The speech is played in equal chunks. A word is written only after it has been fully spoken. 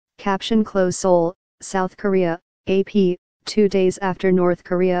Caption Close Seoul, South Korea, AP, 2 days after North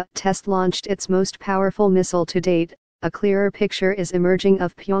Korea test-launched its most powerful missile to date, a clearer picture is emerging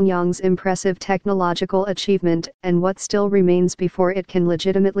of Pyongyang's impressive technological achievement and what still remains before it can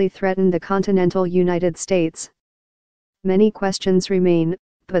legitimately threaten the continental United States. Many questions remain,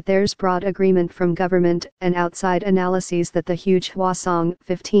 but there's broad agreement from government and outside analyses that the huge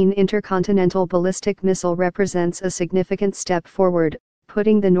Hwasong-15 intercontinental ballistic missile represents a significant step forward,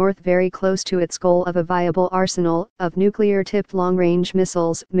 putting the North very close to its goal of a viable arsenal of nuclear-tipped long-range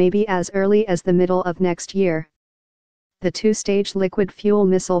missiles maybe as early as the middle of next year. The two-stage liquid fuel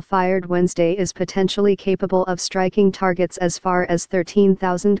missile fired Wednesday is potentially capable of striking targets as far as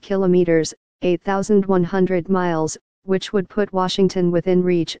 13,000 kilometers, 8,100 miles, which would put Washington within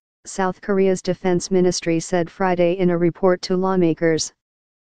reach, South Korea's defense ministry said Friday in a report to lawmakers.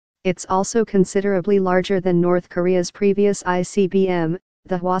 It's also considerably larger than North Korea's previous ICBM,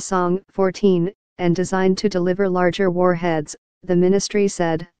 the Hwasong-14, and designed to deliver larger warheads, the ministry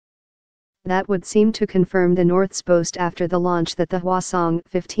said. That would seem to confirm the North's boast after the launch that the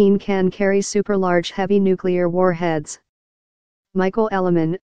Hwasong-15 can carry super-large heavy nuclear warheads. Michael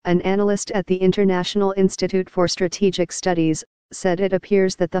Elliman, an analyst at the International Institute for Strategic Studies, said it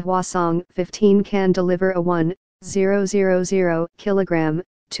appears that the Hwasong-15 can deliver a 1,000 kilogram,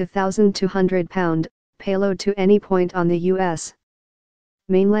 2,200 pound, payload to any point on the U.S.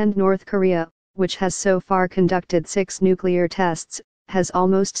 mainland. North Korea, which has so far conducted 6 nuclear tests, has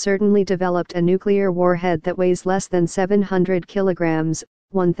almost certainly developed a nuclear warhead that weighs less than 700 kilograms,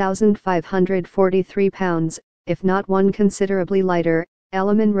 1,543 pounds, if not one considerably lighter,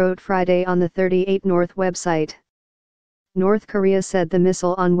 Elliman wrote Friday on the 38 North website. North Korea said the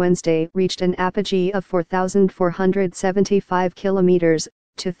missile on Wednesday reached an apogee of 4,475 kilometers,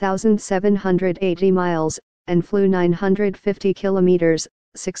 2,780 miles, and flew 950 kilometers,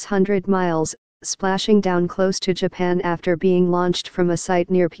 600 miles, splashing down close to Japan after being launched from a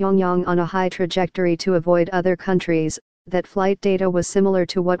site near Pyongyang on a high trajectory to avoid other countries. That flight data was similar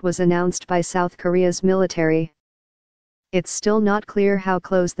to what was announced by South Korea's military. It's still not clear how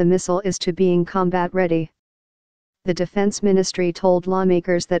close the missile is to being combat ready. The Defense Ministry told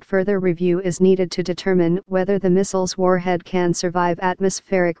lawmakers that further review is needed to determine whether the missile's warhead can survive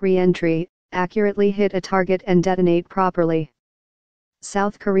atmospheric re-entry, accurately hit a target and detonate properly.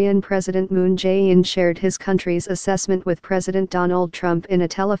 South Korean President Moon Jae-in shared his country's assessment with President Donald Trump in a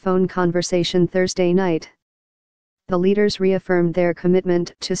telephone conversation Thursday night. The leaders reaffirmed their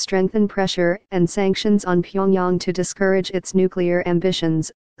commitment to strengthen pressure and sanctions on Pyongyang to discourage its nuclear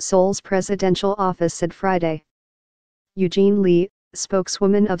ambitions, Seoul's presidential office said Friday. Eugene Lee,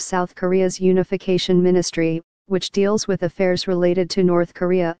 spokeswoman of South Korea's Unification Ministry, which deals with affairs related to North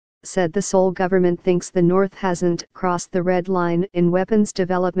Korea, said the Seoul government thinks the North hasn't crossed the red line in weapons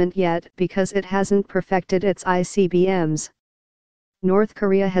development yet because it hasn't perfected its ICBMs. North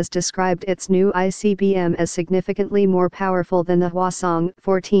Korea has described its new ICBM as significantly more powerful than the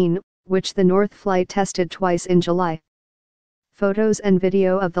Hwasong-14, which the North flight tested twice in July. Photos and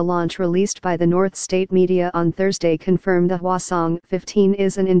video of the launch released by the North state media on Thursday confirm the Hwasong-15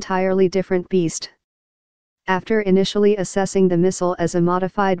 is an entirely different beast. After initially assessing the missile as a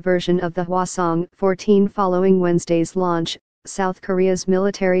modified version of the Hwasong-14 following Wednesday's launch, South Korea's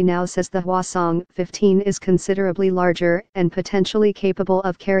military now says the Hwasong-15 is considerably larger and potentially capable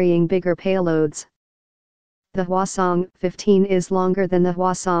of carrying bigger payloads. The Hwasong-15 is longer than the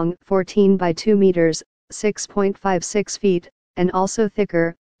Hwasong-14 by 2 meters, 6.56 feet, and also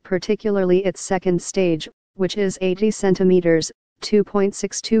thicker, particularly its second stage, which is 80 centimeters,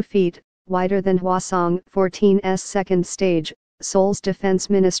 2.62 feet, wider than Hwasong-14's second stage, Seoul's defense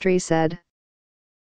ministry said.